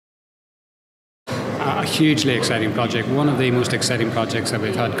A hugely exciting project, one of the most exciting projects that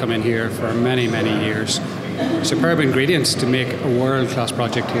we've had come in here for many, many years. Superb ingredients to make a world-class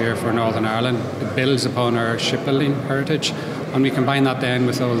project here for Northern Ireland. It builds upon our shipbuilding heritage, and we combine that then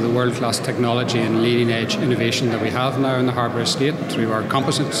with all the world-class technology and leading-edge innovation that we have now in the harbour estate through our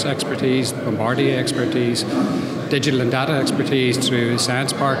composites expertise, Bombardier expertise, digital and data expertise through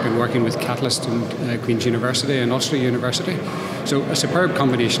Science Park and working with Catalyst and Queen's University and Ulster University. So a superb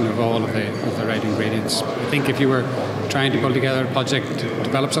combination of all of the right ingredients. I think if you were trying to pull together a project to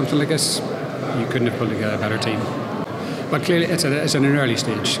develop something like this, you couldn't have pulled together a better team. But clearly it's in an early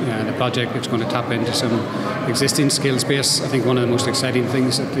stage. The project is going to tap into some existing skills base. I think one of the most exciting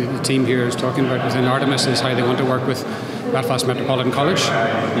things that the team here is talking about within Artemis is how they want to work with Belfast Metropolitan College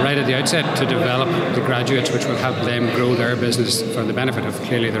right at the outset to develop the graduates, which will help them grow their business for the benefit of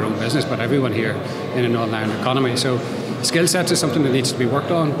clearly their own business, but everyone here in an online economy. So skill sets is something that needs to be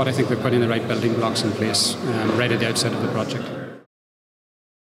worked on, but I think we're putting the right building blocks in place right at the outset of the project.